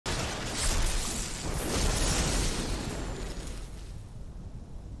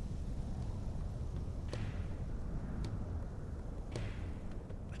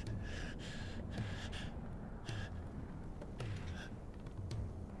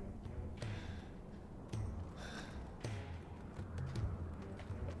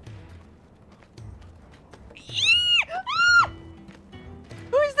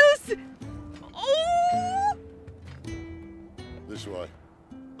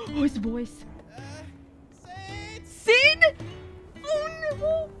Oh, his voice. Cid? Oh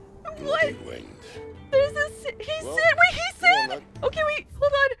no! What? There's a Cid. He's Cid. Wait, he's Cid. Okay, wait,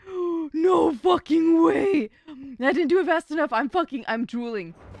 hold on. No fucking way. I didn't do it fast enough. I'm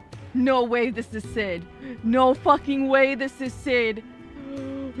drooling. No way this is Cid. No fucking way this is Cid.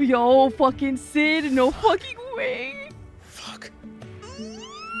 Yo, fucking Cid. No fucking way. Fuck.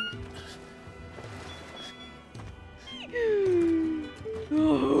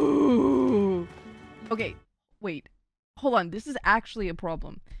 Okay, wait. Hold on. This is actually a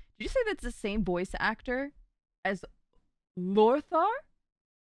problem. Did you say that's the same voice actor as Lothar?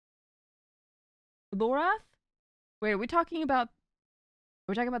 Lorath? Wait, are we talking about...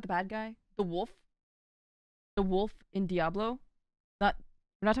 We're talking about the bad guy? The wolf? The wolf in Diablo?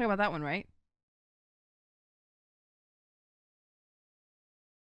 We're not talking about that one, right?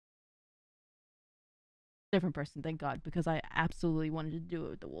 Different person, thank God, because I absolutely wanted to do it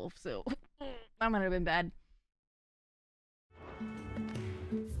with the wolf, so that might have been bad.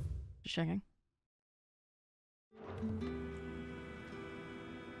 Just checking.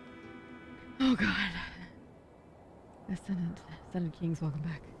 Oh God. Ascendant Kings, welcome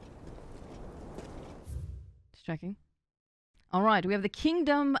back. Just checking. Alright, we have the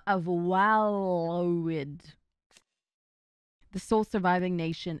Kingdom of Wallowed. The sole surviving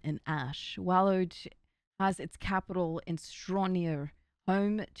nation in Ash. Wallowed has its capital in Stronir,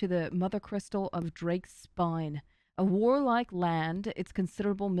 home to the Mother Crystal of Drake's Spine. A warlike land, its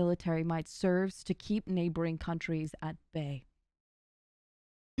considerable military might serves to keep neighboring countries at bay.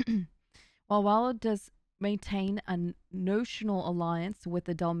 While Wallowed does maintain a notional alliance with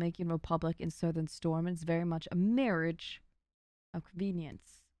the Dalmatian Republic in Southern Storm, it's very much a marriage of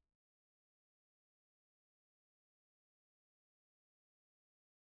convenience.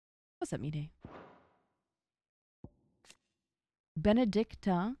 What's that mean?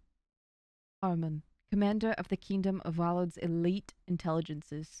 Benedicta Harmon, commander of the Kingdom of Wallowed's elite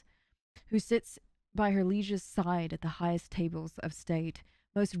intelligences, who sits by her liege's side at the highest tables of state,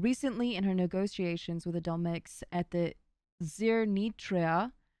 most recently in her negotiations with the Dalmex at the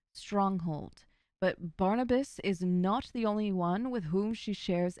Zirnitria stronghold. But Barnabas is not the only one with whom she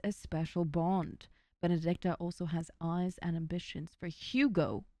shares a special bond. Benedicta also has eyes and ambitions for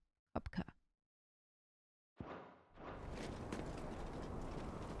Hugo Kupka.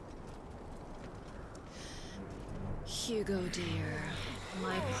 Hugo, dear,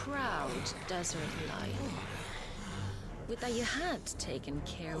 my proud desert lion. Would that you had taken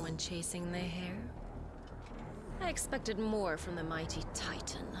care when chasing the hare. I expected more from the mighty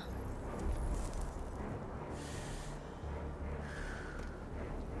Titan.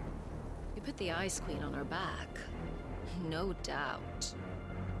 You put the Ice Queen on her back, no doubt.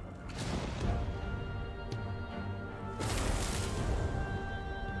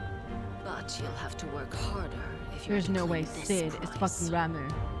 But you'll have to work harder if you're There's no way Cid is fucking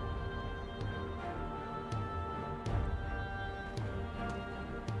Ramu.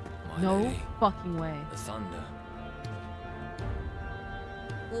 No fucking way. The thunder.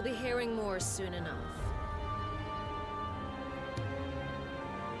 We'll be hearing more soon enough.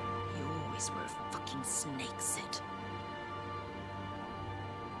 You always were a fucking snake, Cid.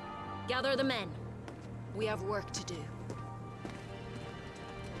 Gather the men. We have work to do.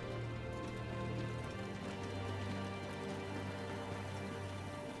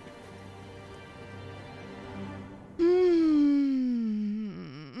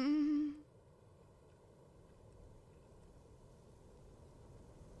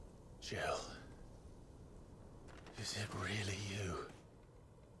 Jill. Is it really you?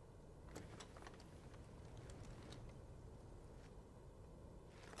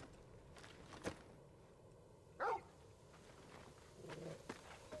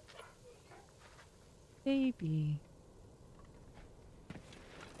 Baby.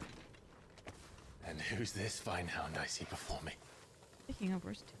 And who's this fine hound I see before me? Speaking of,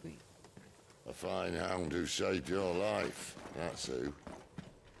 where's Tui? A fine hound who saved your life, that's who.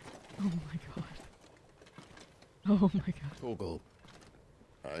 Oh my God. Oh my God. Torgal.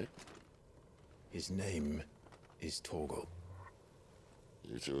 Hey? His name is Torgal.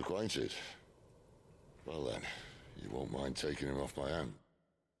 You two acquainted? Well then, you won't mind taking him off my hand.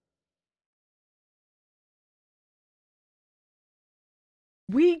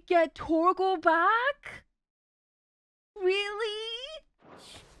 We get Torgal back? Really?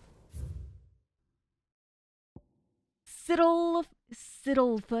 Sidlefus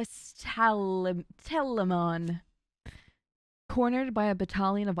Telemon. Cornered by a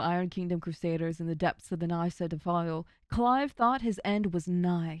battalion of Iron Kingdom crusaders in the depths of the Nysa defile, Clive thought his end was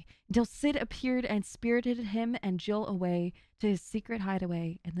nigh, until Cid appeared and spirited him and Jill away to his secret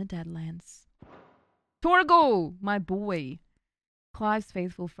hideaway in the Deadlands. Torgal, my boy! Clive's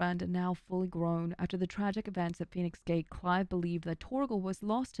faithful friend and now fully grown, after the tragic events at Phoenix Gate, Clive believed that Torgal was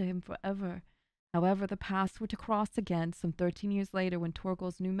lost to him forever. However, the paths were to cross again some 13 years later when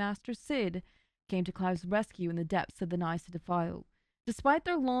Torgal's new master, Cid, came to Clive's rescue in the depths of the Nysa defile. Despite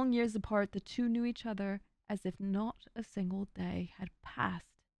their long years apart, the two knew each other as if not a single day had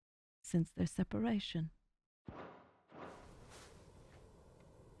passed since their separation.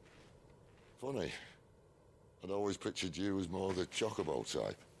 Funny. I'd always pictured you as more the chocobo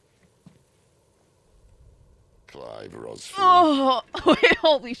type. Clive Rosfield. Oh, wait,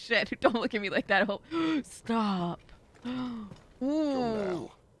 holy shit. Don't look at me like that. Stop. Come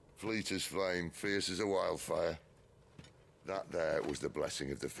now. Fleet as flame, fierce as a wildfire. That there was the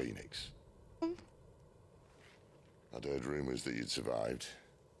blessing of the Phoenix. I'd heard rumors that you'd survived,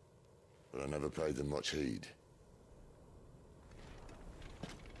 but I never paid them much heed.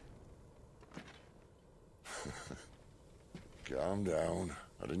 Calm down.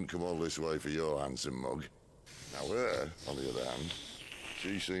 I didn't come all this way for your handsome mug. Now her, on the other hand,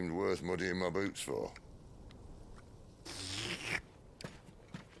 she seemed worth muddying my boots for.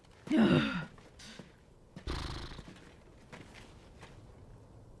 None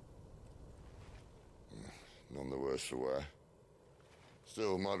the worse for wear.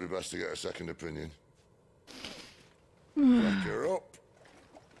 Still, might be best to get a second opinion. Back her up.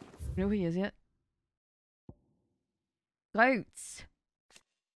 You know who he is yet? Goats.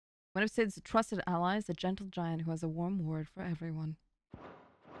 One of Cid's trusted allies, a gentle giant who has a warm word for everyone.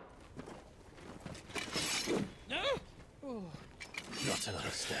 No! Oh. Not another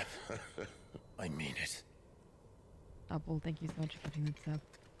step. I mean it. Double, thank you so much for putting this up.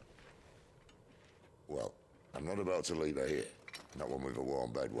 Well, I'm not about to leave her here. Not one with a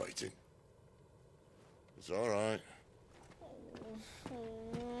warm bed waiting. It's all right.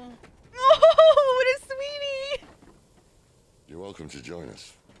 Oh, what a sweetie! You're welcome to join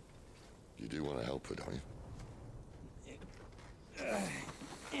us. You do want to help her, don't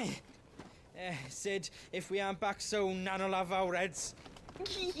you? Cid, if we aren't back soon, Nan'll have our heads.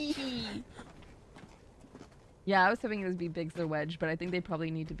 Yeah, I was hoping it would be Biggs or Wedge, but I think they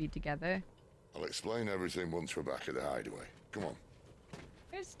probably need to be together. I'll explain everything once we're back at the hideaway. Come on.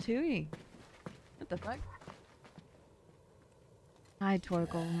 Where's Tui? What the fuck? Hi,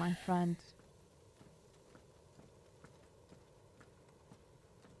 Torgal, my friend.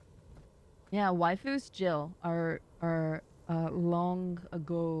 Yeah, waifu's Jill, our long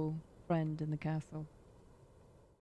ago friend in the castle.